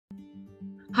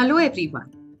Hello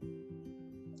everyone.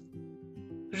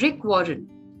 Rick Warren,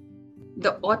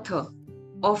 the author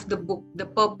of the book The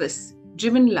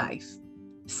Purpose-Driven Life,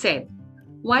 said,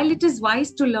 "While it is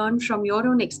wise to learn from your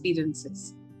own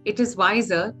experiences, it is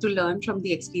wiser to learn from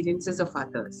the experiences of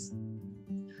others."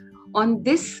 On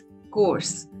this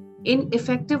course in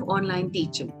effective online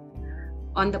teaching,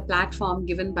 on the platform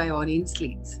given by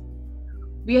OrangeSlates,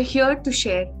 we are here to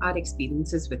share our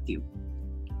experiences with you.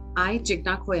 I,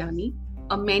 Jigna Khoyani,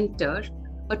 a mentor,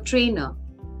 a trainer,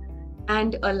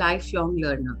 and a lifelong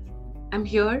learner, I'm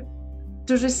here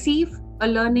to receive a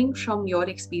learning from your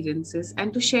experiences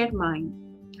and to share mine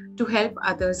to help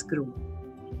others grow.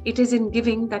 It is in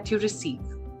giving that you receive,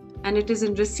 and it is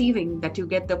in receiving that you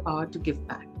get the power to give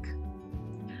back.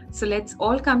 So let's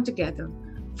all come together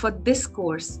for this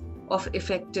course of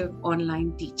effective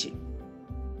online teaching.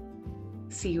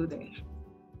 See you there.